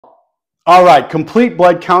All right, complete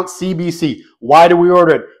blood count, CBC. Why do we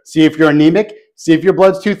order it? See if you're anemic, see if your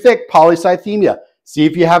blood's too thick, polycythemia. See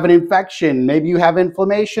if you have an infection, maybe you have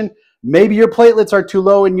inflammation, maybe your platelets are too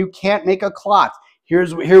low and you can't make a clot.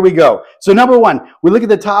 Here we go. So number one, we look at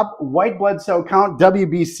the top, white blood cell count,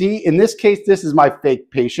 WBC. In this case, this is my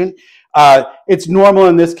fake patient. It's normal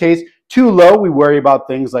in this case. Too low, we worry about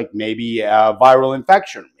things like maybe viral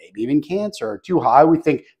infection, maybe even cancer. Too high, we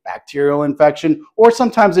think bacterial infection or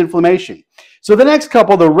sometimes inflammation. So the next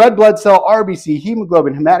couple, the red blood cell, RBC,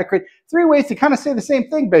 hemoglobin, hematocrit, three ways to kind of say the same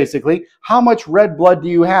thing basically. How much red blood do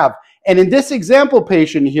you have? And in this example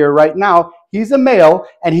patient here right now, he's a male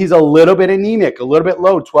and he's a little bit anemic, a little bit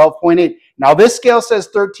low, 12.8. Now this scale says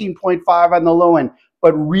 13.5 on the low end,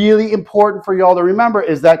 but really important for y'all to remember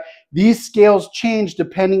is that these scales change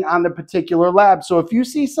depending on the particular lab. So if you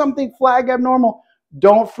see something flag abnormal,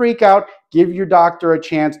 don't freak out. Give your doctor a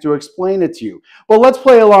chance to explain it to you. But let's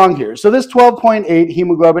play along here. So this 12.8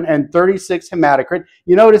 hemoglobin and 36 hematocrit,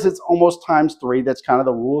 you notice it's almost times 3. That's kind of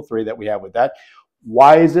the rule of 3 that we have with that.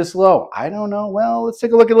 Why is this low? I don't know. Well, let's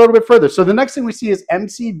take a look a little bit further. So the next thing we see is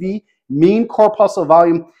MCV, mean corpuscle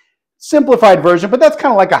volume. Simplified version, but that's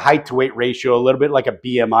kind of like a height to weight ratio, a little bit like a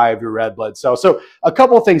BMI of your red blood cell. So a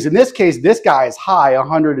couple of things. In this case, this guy is high,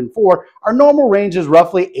 104. Our normal range is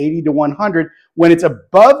roughly 80 to 100. When it's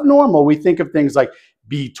above normal, we think of things like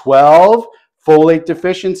B12, folate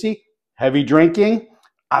deficiency, heavy drinking.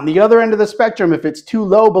 On the other end of the spectrum, if it's too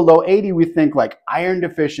low, below 80, we think like iron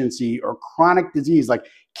deficiency or chronic disease like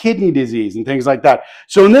kidney disease and things like that.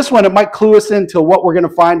 So in this one, it might clue us into what we're going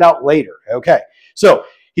to find out later. Okay, so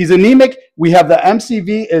he's anemic. We have the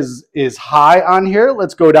MCV is high on here.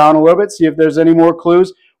 Let's go down a little bit, see if there's any more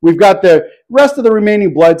clues. We've got the rest of the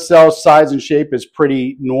remaining blood cells, size and shape is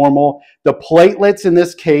pretty normal. The platelets in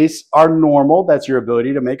this case are normal. That's your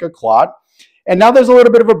ability to make a clot. And now there's a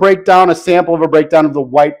little bit of a breakdown, a sample of a breakdown of the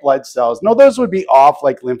white blood cells. No, those would be off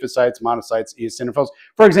like lymphocytes, monocytes, eosinophils.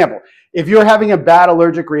 For example, if you're having a bad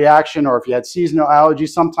allergic reaction or if you had seasonal allergies,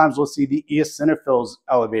 sometimes we'll see the eosinophils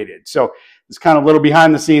elevated. So it's kind of a little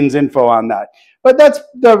behind the scenes info on that. But that's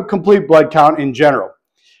the complete blood count in general.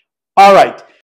 All right.